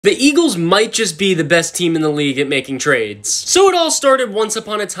The Eagles might just be the best team in the league at making trades. So it all started once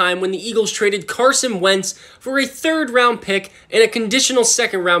upon a time when the Eagles traded Carson Wentz for a 3rd round pick and a conditional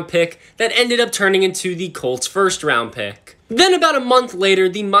 2nd round pick that ended up turning into the Colts' 1st round pick. Then about a month later,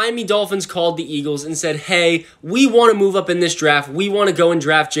 the Miami Dolphins called the Eagles and said, hey, we want to move up in this draft. We want to go and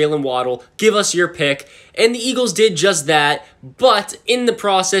draft Jalen Waddle. Give us your pick. And the Eagles did just that, but in the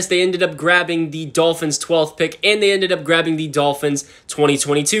process, they ended up grabbing the Dolphins' 12th pick, and they ended up grabbing the Dolphins'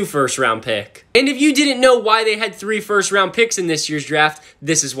 2022 1st-round pick. And if you didn't know why they had 3 1st-round picks in this year's draft,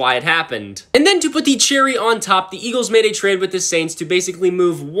 this is why it happened. And then to put the cherry on top, the Eagles made a trade with the Saints to basically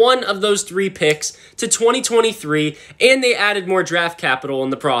move one of those 3 picks to 2023, and they added more draft capital in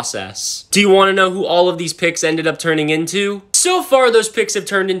the process. Do you want to know who all of these picks ended up turning into? So far, those picks have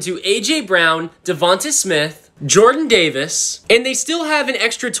turned into A.J. Brown, Devonta Smith, Jordan Davis, and they still have an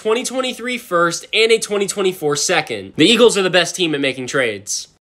extra 2023 first and a 2024 second. The Eagles are the best team at making trades.